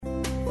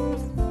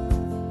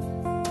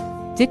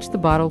Ditch the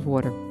bottled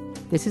water.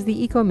 This is the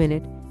Eco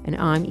Minute, and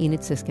I'm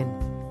Enid Siskin.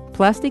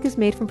 Plastic is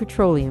made from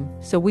petroleum,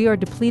 so we are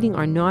depleting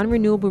our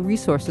non-renewable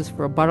resources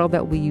for a bottle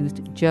that we used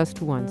just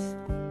once.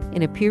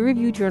 In a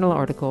peer-reviewed journal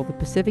article, the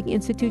Pacific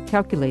Institute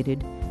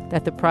calculated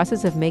that the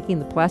process of making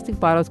the plastic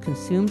bottles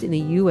consumed in the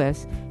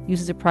U.S.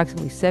 uses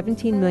approximately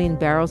 17 million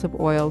barrels of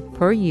oil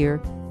per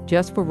year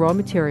just for raw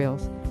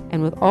materials,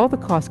 and with all the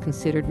costs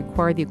considered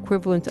require the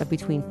equivalent of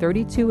between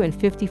 32 and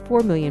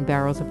 54 million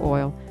barrels of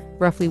oil,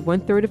 roughly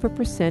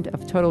 0.33%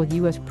 of total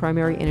U.S.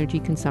 primary energy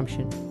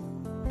consumption.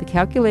 The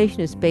calculation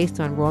is based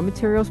on raw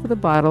materials for the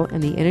bottle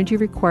and the energy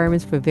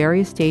requirements for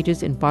various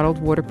stages in bottled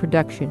water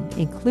production,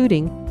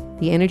 including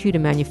the energy to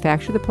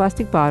manufacture the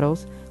plastic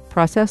bottles,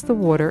 process the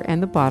water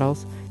and the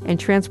bottles, and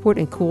transport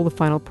and cool the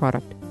final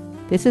product.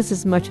 This is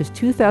as much as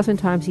 2,000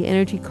 times the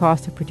energy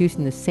cost of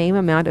producing the same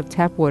amount of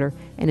tap water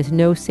and is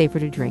no safer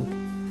to drink.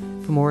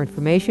 For more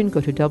information,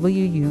 go to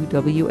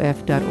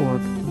wuwf.org.